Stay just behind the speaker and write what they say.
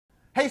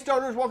Hey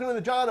stoners, welcome to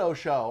the Johno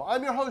Show.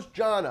 I'm your host,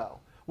 Johno.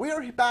 We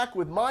are back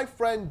with my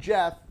friend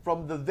Jeff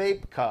from the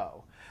Vape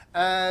Co.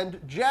 And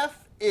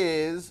Jeff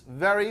is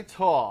very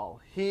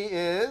tall. He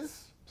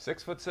is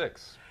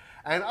 6'6".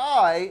 and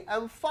I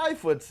am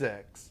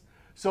 5'6".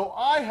 So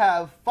I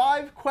have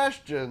 5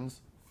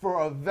 questions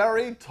for a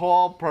very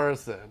tall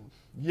person.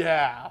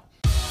 Yeah.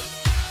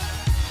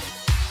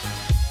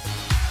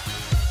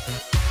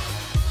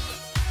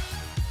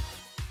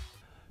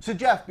 So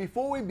Jeff,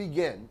 before we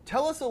begin,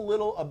 tell us a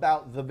little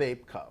about the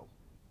Vape Co.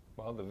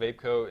 Well, the Vape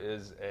Co.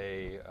 is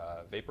a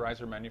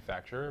vaporizer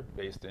manufacturer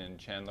based in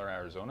Chandler,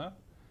 Arizona.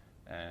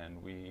 And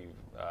we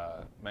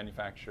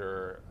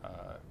manufacture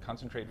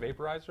concentrate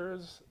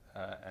vaporizers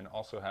and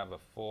also have a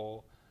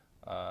full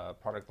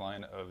product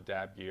line of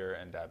dab gear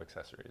and dab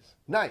accessories.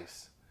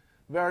 Nice.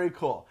 Very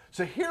cool.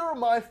 So here are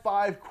my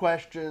 5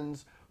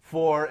 questions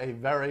for a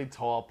very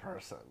tall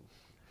person.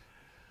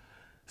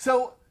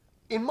 So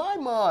in my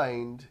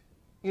mind,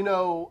 you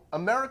know,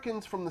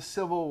 Americans from the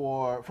Civil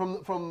War,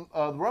 from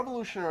the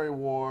Revolutionary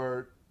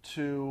War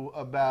to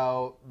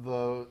about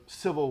the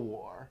Civil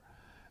War,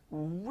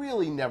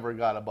 really never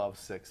got above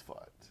 6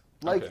 foot.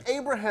 Like Okay.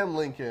 Abraham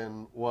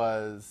Lincoln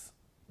was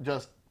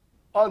just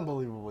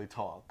unbelievably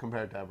tall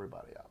compared to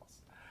everybody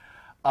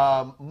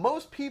else.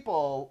 Most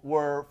people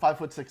were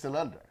 5'6" and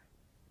under.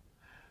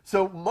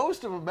 So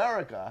most of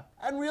America,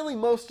 and really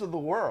most of the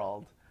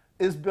world,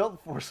 is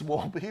built for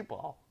small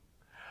people.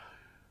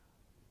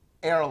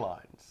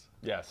 Airlines.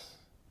 Yes.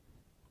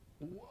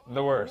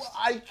 The worst.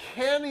 I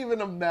can't even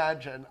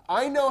imagine.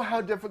 I know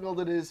how difficult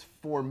it is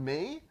for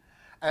me,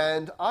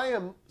 and I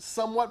am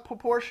somewhat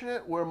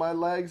proportionate where my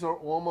legs are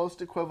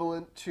almost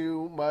equivalent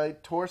to my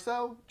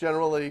torso.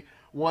 Generally,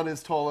 one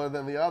is taller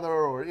than the other,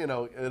 or, you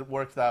know, it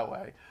works that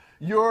way.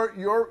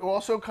 You're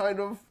also kind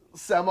of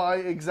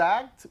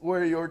semi-exact,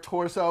 where your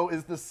torso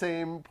is the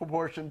same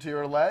proportion to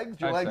your legs.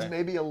 Your legs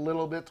may be a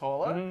little bit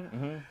taller.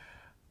 Mm-hmm.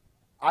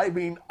 I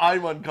mean,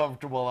 I'm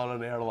uncomfortable on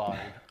an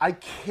airline. I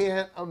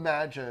can't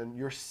imagine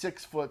you're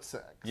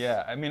 6'6".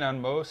 Yeah, I mean,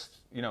 on most,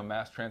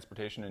 mass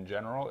transportation in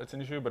general, it's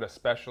an issue, but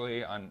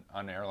especially on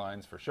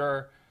airlines for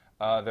sure.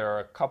 There are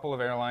a couple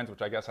of airlines,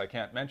 which I guess I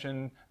can't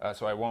mention,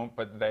 so I won't,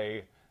 but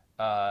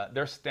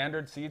their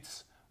standard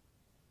seats,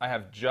 I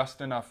have just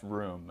enough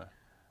room,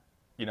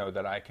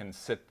 that I can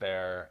sit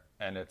there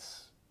and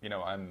it's,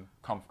 I'm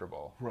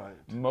comfortable. Right.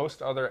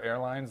 Most other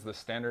airlines, the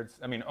standards,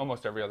 I mean,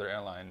 almost every other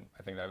airline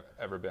I think I've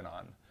ever been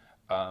on,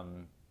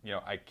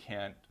 I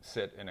can't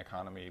sit in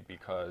economy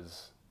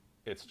because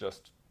it's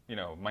just,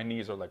 my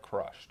knees are like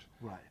crushed.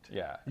 Right.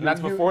 Yeah. And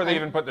that's before they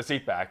even put the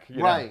seat back.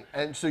 Right.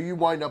 And so you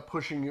wind up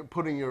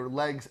putting your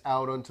legs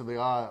out onto the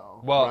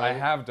aisle. Well, right? I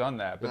have done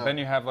that, but then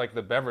you have like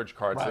the beverage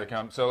carts that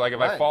come. So like if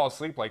Right. I fall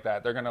asleep like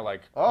that, they're gonna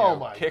like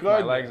my kick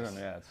goodness. my legs in.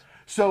 Yeah.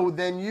 So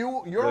then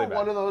you're Really bad.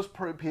 one of those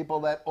people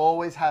that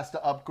always has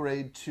to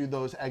upgrade to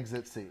those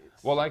exit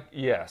seats. Well,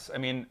 yes. I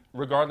mean,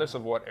 regardless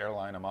of what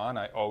airline I'm on,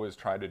 I always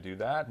try to do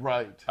that.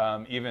 Right.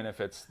 Even if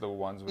it's the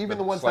ones with Even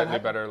the the ones slightly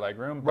that better leg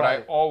room. But Right.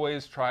 I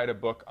always try to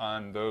book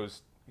on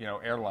those,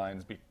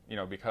 airlines,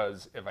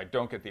 because if I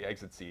don't get the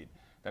exit seat,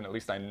 then at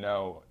least I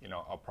know,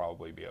 I'll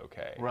probably be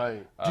okay.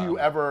 Right. Do you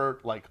ever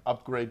like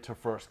upgrade to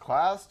first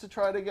class to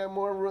try to get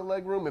more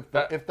leg room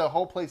if the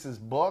whole place is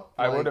booked?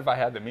 I like, would if I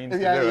had the means to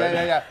do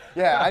yeah, it.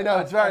 Yeah, I know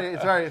it's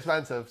very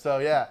expensive. So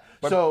yeah.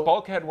 But so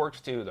bulkhead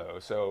works too, though.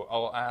 So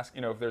I'll ask,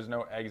 if there's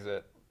no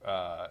exit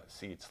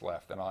seats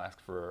left, then I'll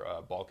ask for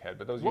bulkhead.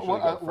 But those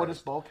usually go first. what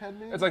does bulkhead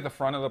mean? It's like the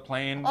front of the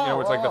plane,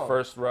 where it's like the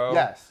first row.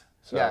 Yes.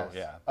 So, yes.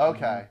 yeah.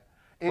 Okay.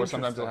 Or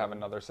sometimes they'll Interesting. have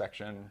another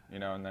section,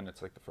 and then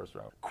it's like the first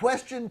row.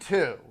 Question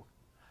 2.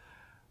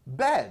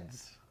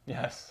 Beds.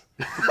 Yes.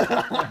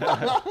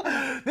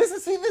 This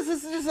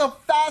is just a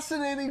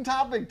fascinating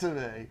topic to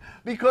me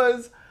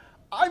because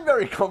I'm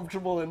very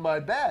comfortable in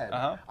my bed.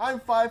 Uh-huh. I'm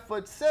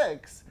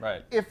 5'6".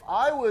 Right. If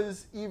I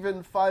was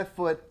even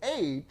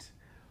 5'8",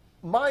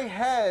 my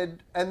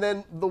head and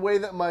then the way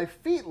that my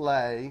feet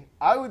lay,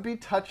 I would be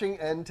touching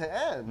end to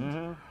end.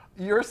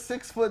 Mm-hmm. You're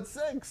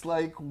 6'6".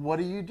 Like, what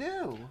do you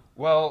do?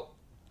 Well,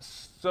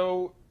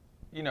 so,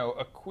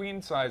 a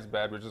queen size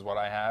bed, which is what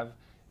I have,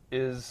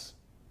 is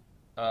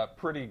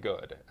pretty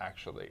good,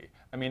 actually.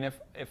 I mean, if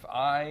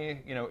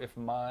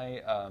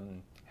my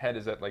head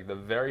is at like the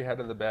very head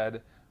of the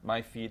bed,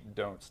 my feet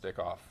don't stick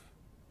off,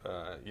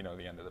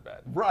 the end of the bed.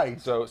 Right.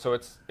 So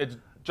it's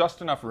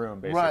just enough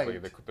room, basically,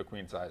 Right. the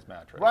queen size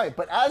mattress. Right,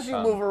 but as you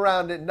move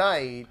around at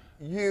night,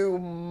 you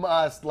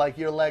must, like,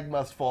 your leg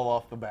must fall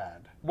off the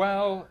bed.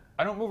 Well,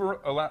 I don't move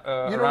around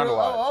You a don't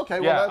lot. Oh,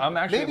 okay. Yeah, Well, I'm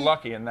actually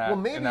lucky in that. Well,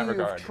 maybe in that you've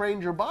regard.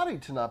 trained your body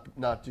to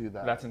not do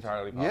that. That's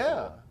entirely possible.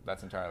 Yeah.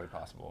 That's entirely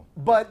possible.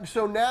 But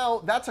so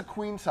now that's a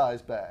queen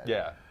size bed.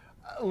 Yeah.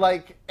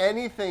 Like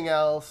anything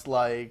else,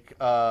 like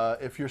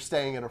if you're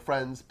staying at a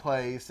friend's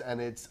place and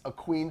it's a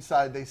queen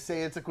size, they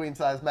say it's a queen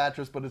size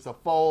mattress, but it's a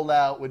fold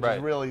out, which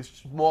is really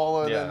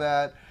smaller than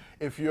that.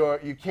 If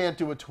you can't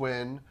do a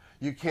twin,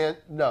 you can't.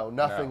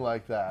 Nothing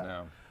like that.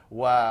 No.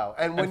 Wow.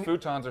 And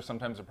futons are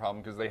sometimes a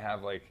problem because they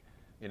have like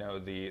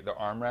the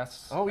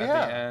armrests Oh, at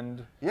yeah. the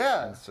end.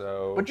 Yeah. And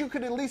so, But you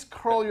could at least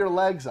curl your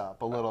legs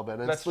up a little bit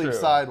and That's sleep true.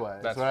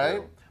 sideways, That's right?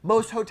 true.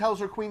 Most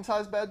hotels are queen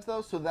size beds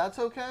though, so that's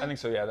okay. I think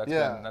so. Yeah,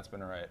 Yeah. That's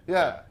been all right.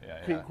 Yeah.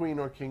 Yeah. Queen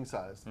or king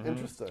size.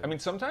 Interesting. I mean,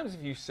 sometimes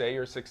if you say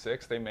you're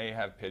 6'6", they may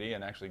have pity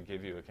and actually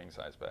give you a king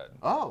size bed.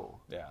 Oh.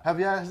 Yeah.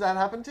 Has that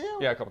happened to you?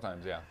 Yeah, a couple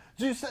times. Yeah.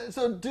 Do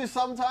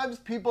sometimes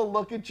people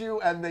look at you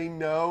and they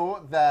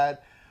know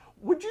that?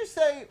 Would you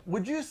say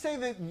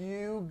that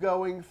you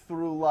going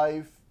through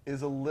life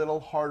is a little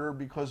harder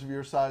because of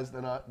your size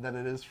than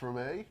it is for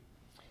me?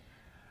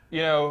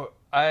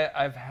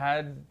 I've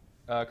had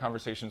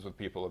conversations with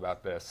people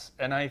about this,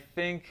 and I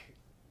think,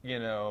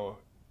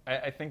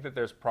 I think that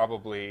there's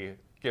probably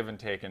give and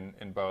take in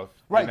both.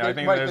 Right. I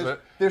think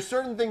there's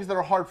certain things that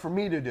are hard for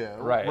me to do.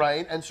 Right.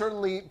 Right. And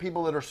certainly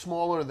people that are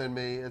smaller than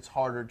me, it's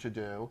harder to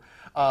do.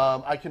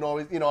 I can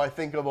always, I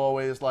think of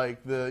always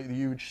like the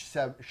huge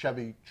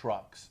Chevy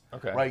trucks.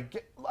 Okay.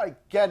 Right.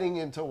 Like getting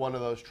into one of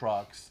those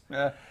trucks.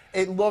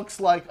 It looks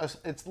like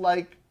it's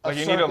like a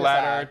you need a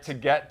ladder act. to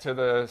get to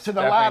the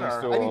ladder.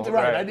 stool. I need the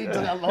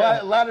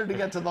ladder to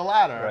get to the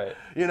ladder.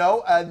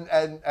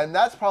 Right. And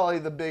that's probably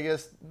the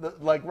biggest,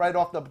 like right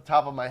off the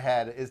top of my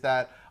head, is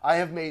that I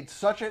have made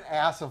such an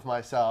ass of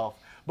myself,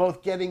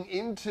 both getting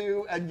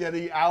into and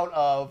getting out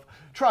of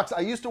trucks. I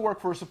used to work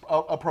for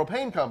a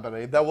propane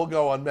company that will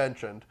go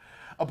unmentioned.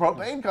 A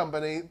propane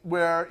company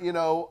where,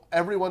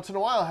 every once in a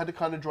while I had to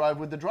kind of drive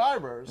with the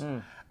drivers.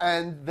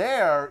 And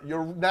there,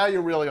 you're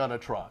really on a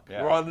truck.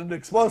 Yeah. You're on an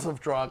explosive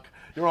truck.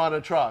 You're on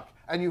a truck.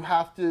 And you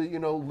have to,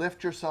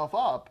 lift yourself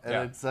up. And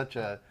it's such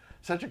a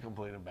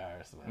complete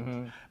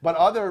embarrassment. But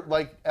other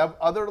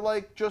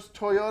just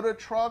Toyota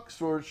trucks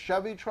or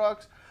Chevy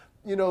trucks,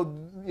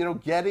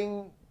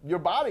 getting your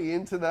body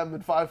into them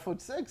at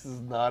 5'6"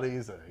 is not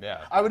easy.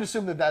 Yeah. I would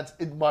assume that that's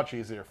much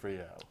easier for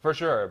you. For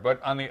sure.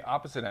 But on the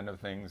opposite end of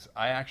things,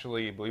 I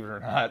actually, believe it or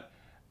not,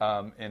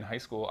 in high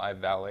school I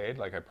valeted,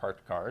 like I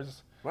parked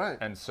cars. Right.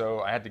 And so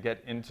I had to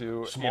get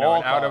into, Small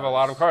and out of a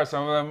lot of cars. cars,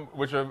 some of them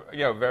which are,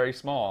 very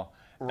small.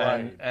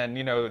 Right. And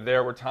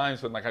there were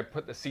times when I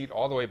put the seat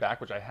all the way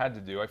back, which I had to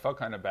do. I felt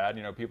kind of bad.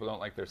 People don't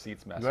like their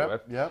seats messed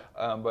with. Yep.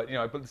 But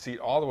I put the seat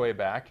all the way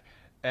back,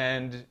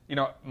 and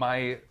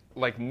my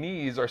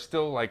knees are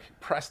still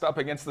pressed up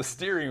against the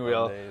steering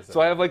wheel. Amazing.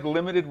 So I have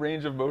limited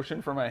range of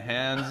motion for my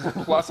hands.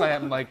 Plus I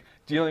am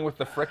dealing with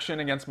the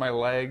friction against my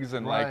legs,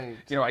 and Right.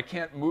 I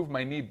can't move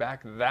my knee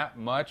back that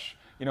much.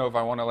 If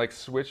I want to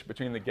switch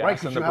between the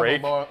gas and the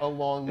brake. A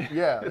long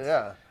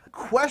yeah.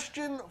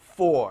 Question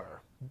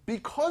 4.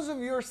 Because of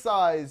your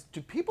size, do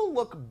people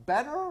look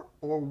better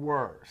or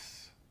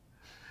worse?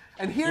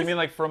 And here's, you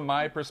mean from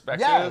my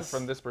perspective? Yes.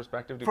 From this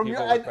perspective, do from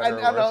people your, look better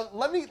or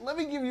worse? let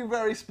me give you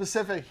very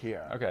specific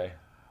here. Okay.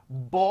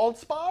 Bald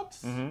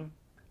spots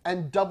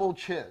and double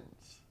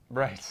chins.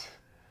 Right.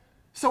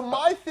 So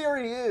my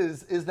theory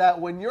is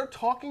that when you're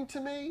talking to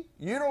me,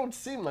 you don't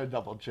see my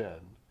double chin.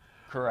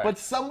 Correct. But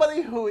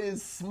somebody who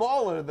is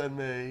smaller than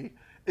me,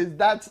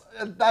 that's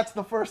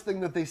the first thing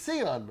that they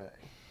see on me,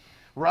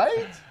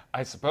 right?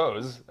 I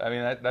suppose. I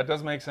mean, that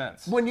does make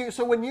sense. When you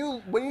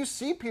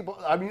see people,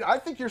 I mean, I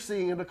think you're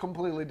seeing it a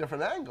completely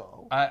different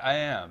angle. I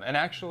am. And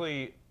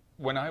actually,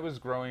 when I was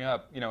growing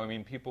up,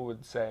 people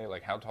would say,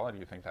 how tall do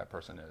you think that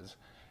person is?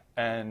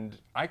 And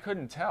I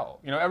couldn't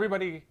tell.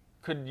 Everybody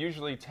could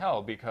usually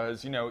tell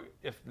because,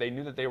 if they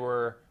knew that they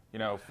were,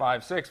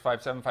 5'6",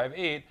 5'7",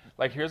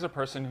 5'8", here's a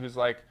person who's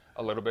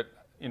a little bit,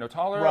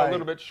 taller, Right. a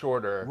little bit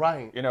shorter.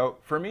 Right.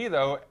 For me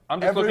though, I'm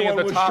just Everyone looking at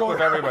the was top short.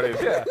 of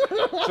everybody's. Yeah.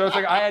 So it's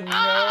I had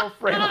no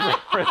frame of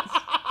reference.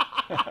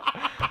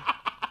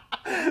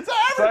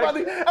 So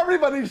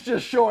everybody's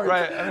just short.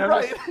 Right. And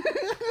Right.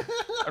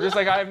 I'm just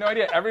I have no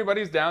idea.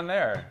 Everybody's down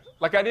there.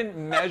 I didn't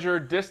measure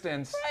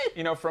distance,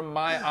 from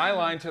my eye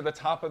line to the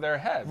top of their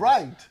head.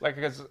 Right.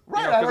 Because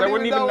Right. I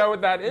wouldn't even know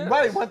what that is.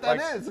 Right, what that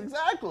is,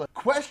 exactly.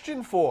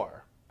 Question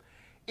 4.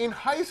 In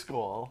high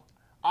school,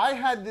 I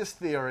had this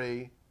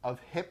theory of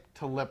hip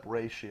to lip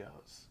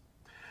ratios.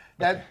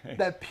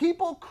 That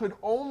people could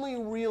only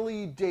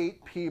really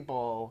date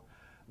people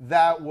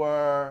that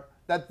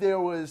there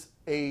was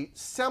a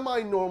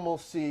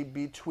semi-normalcy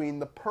between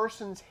the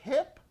person's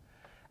hip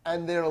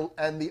and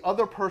the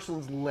other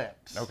person's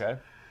lips. Okay.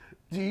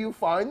 Do you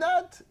find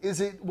that?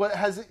 Is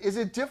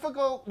it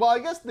difficult? Well, I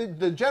guess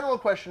the general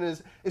question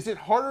is it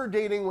harder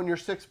dating when you're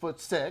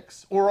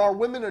 6'6", or are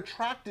women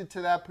attracted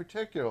to that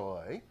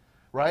particularly,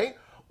 right?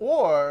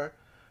 Or,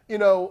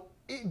 do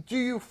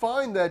you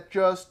find that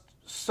just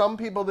some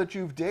people that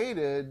you've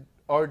dated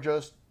are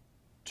just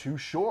too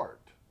short?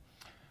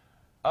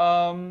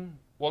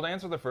 Well, to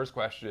answer the first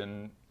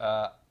question,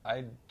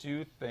 I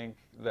do think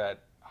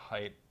that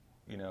height,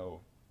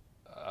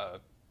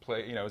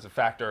 is a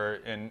factor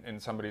in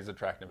somebody's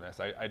attractiveness.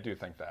 I do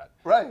think that.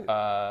 Right.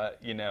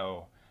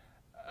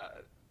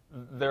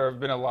 There have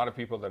been a lot of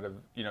people that have,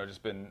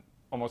 just been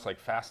almost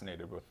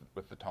fascinated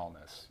with the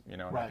tallness,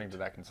 and Right. I think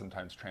that can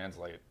sometimes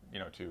translate,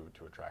 to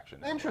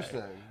attraction.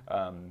 Interesting.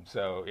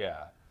 So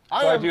yeah.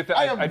 I am do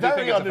very think it's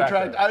a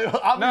unattracted. factor.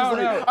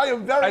 Obviously, No. I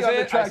am very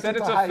unattracted. I said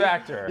it's to a height.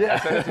 factor. Yeah. I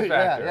said it's a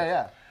factor.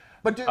 Yeah.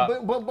 But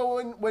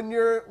when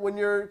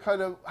you're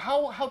kind of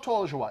how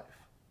tall is your wife?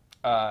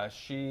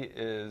 She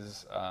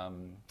is how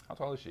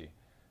tall is she?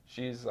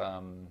 She's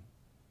 5'7".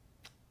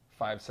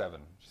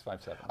 She's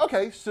 5'7".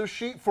 Okay, so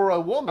for a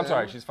woman. I'm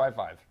sorry, she's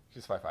 5'5".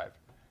 She's 5'5".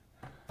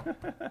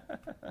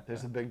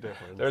 There's a big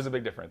difference. There's a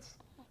big difference.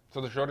 So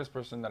the shortest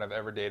person that I've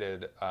ever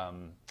dated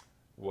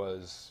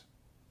was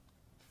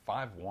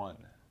 5'1".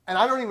 And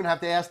I don't even have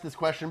to ask this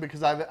question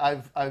because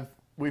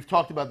we've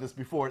talked about this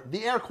before.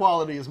 The air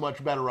quality is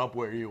much better up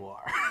where you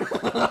are.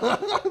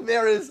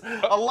 There is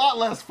a lot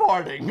less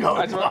farting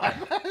going on.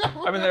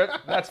 I mean,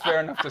 that's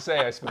fair enough to say,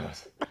 I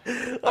suppose.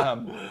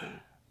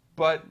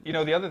 But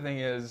the other thing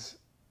is,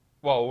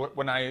 well,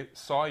 when I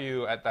saw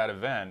you at that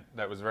event,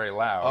 that was very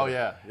loud. Oh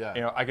yeah.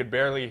 I could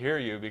barely hear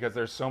you because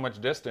there's so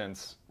much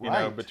distance,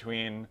 Right.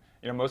 between.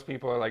 Most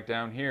people are like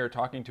down here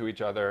talking to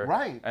each other.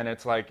 Right. And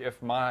it's like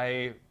if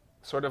my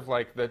sort of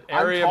like the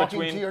area I'm talking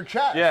between to your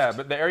chest. Yeah,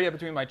 but the area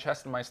between my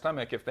chest and my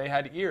stomach, if they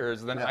had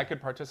ears, then I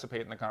could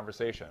participate in the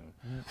conversation.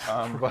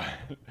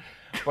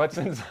 But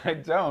since I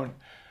don't,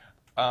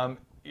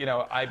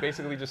 I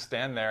basically just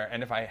stand there,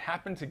 and if I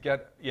happen to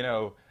get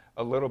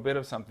a little bit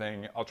of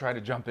something, I'll try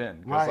to jump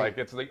in because Right.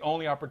 it's the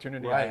only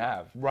opportunity I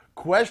have. Right.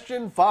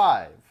 Question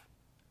 5: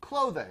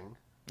 clothing.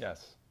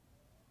 Yes.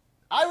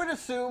 I would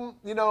assume,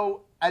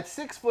 at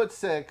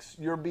 6'6",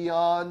 you're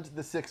beyond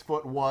the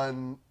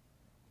 6'1"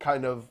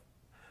 kind of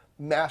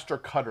master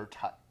cutter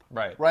type.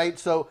 Right. Right?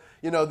 So,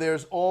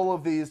 there's all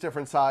of these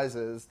different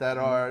sizes that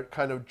are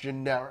kind of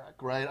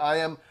generic, right?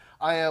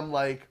 I am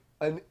like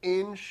an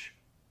inch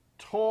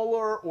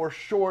taller or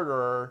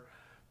shorter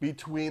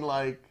between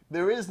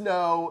there is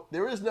no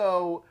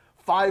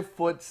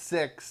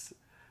 5'6"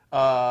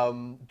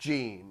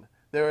 jean.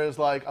 There is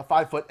like a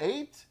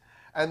 5'8",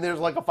 and there's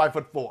like a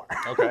 5'4".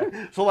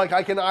 Okay. So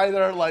I can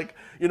either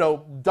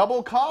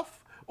double cuff,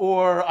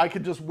 or I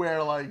could just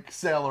wear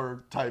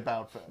sailor type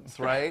outfits,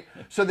 right?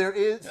 So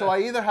I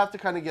either have to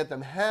kind of get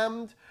them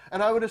hemmed,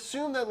 and I would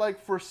assume that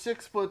for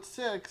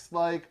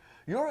 6'6",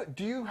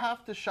 do you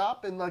have to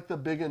shop in the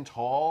big and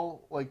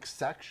tall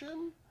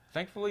section?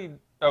 Thankfully,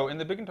 in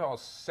the big and tall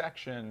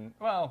section,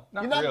 well,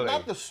 not really.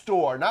 Not the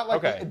store, not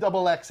a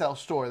double XL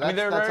store. That's,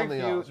 there are that's very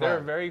something few. else. There are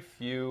Right. very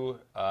few.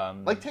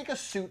 Take a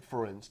suit,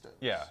 for instance.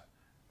 Yeah.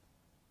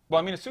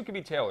 Well, a suit could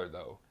be tailored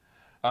though.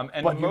 But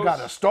you got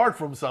to start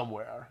from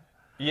somewhere.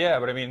 Yeah,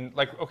 but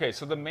okay,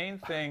 so the main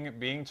thing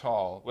being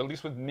tall, well, at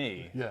least with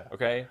me,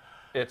 okay,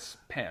 it's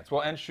pants.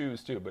 Well, and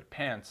shoes too, but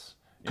pants.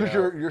 Because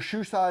your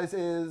shoe size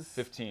is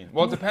 15.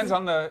 Well, it depends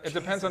on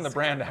the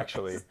brand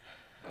actually.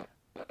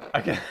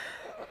 I can.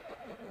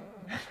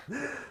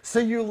 So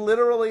you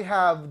literally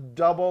have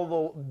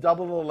double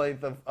the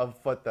length of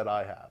foot that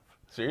I have.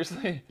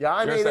 Seriously? Yeah,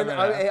 I'm You're an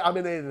 7.5?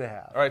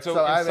 8.5. All right, so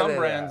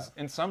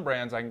in some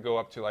brands, I can go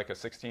up to a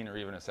 16 or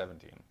even a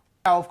 17.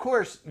 Now, of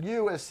course,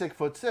 you as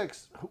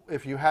 6'6",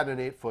 if you had an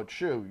 8-foot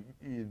shoe,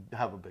 you'd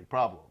have a big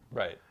problem.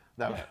 Right.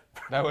 That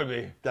would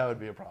be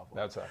a problem.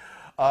 That would suck.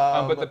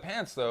 But the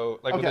pants, though,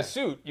 with a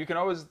suit, you can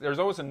there's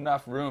always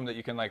enough room that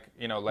you can let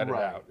it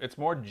out. It's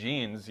more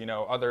jeans,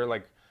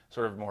 other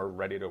sort of more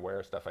ready to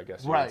wear stuff, I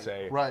guess you would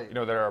say. Right.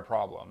 That are a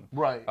problem.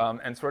 Right.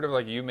 And sort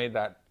of you made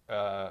that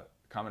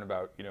comment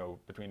about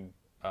between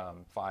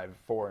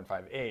 5'4" and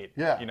 5'8".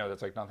 Yeah.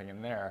 That's nothing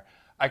in there.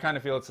 I kind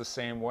of feel it's the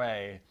same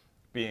way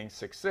being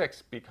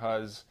 6'6",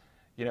 because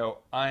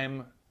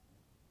I'm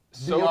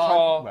so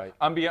tall. Right.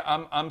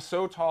 I'm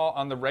so tall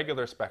on the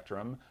regular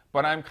spectrum,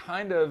 but I'm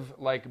kind of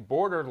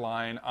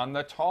borderline on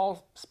the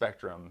tall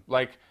spectrum.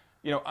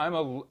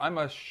 I'm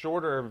a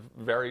shorter,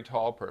 very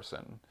tall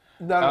person.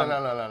 No.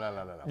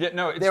 Yeah,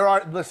 no. There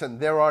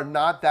are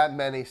not that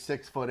many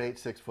 6'8",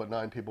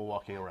 6'9" people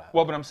walking around.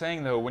 Well, but I'm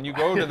saying though, when you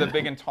go to the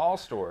big and tall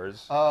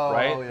stores,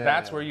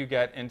 that's where you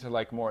get into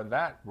more of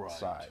that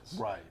size.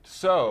 Right.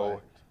 So,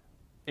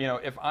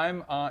 if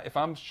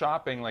I'm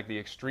shopping the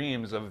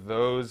extremes of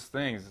those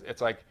things,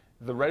 it's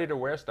the ready to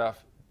wear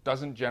stuff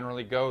doesn't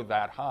generally go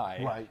that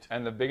high. Right.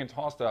 And the big and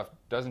tall stuff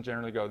doesn't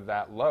generally go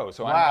that low.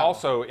 So I'm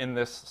also in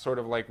this sort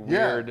of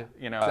weird,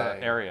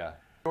 area.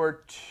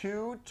 You're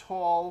too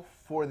tall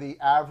for the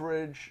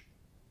average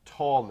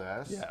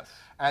tallness. Yes.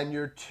 And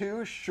you're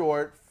too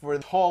short for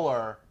the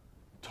taller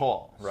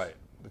talls. Right.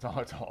 The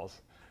taller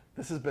talls.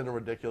 This has been a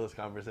ridiculous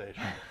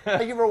conversation.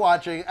 Thank you for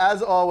watching.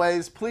 As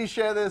always, please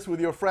share this with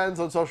your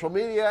friends on social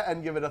media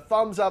and give it a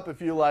thumbs up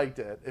if you liked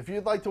it. If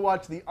you'd like to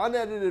watch the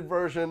unedited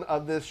version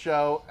of this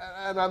show,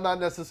 and I'm not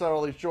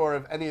necessarily sure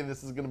if any of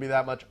this is going to be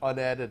that much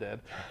unedited.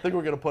 I think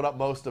we're going to put up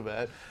most of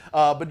it.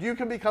 But you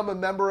can become a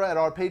member at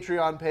our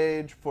Patreon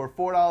page for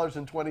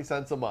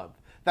 $4.20 a month.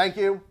 Thank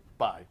you.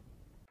 Bye.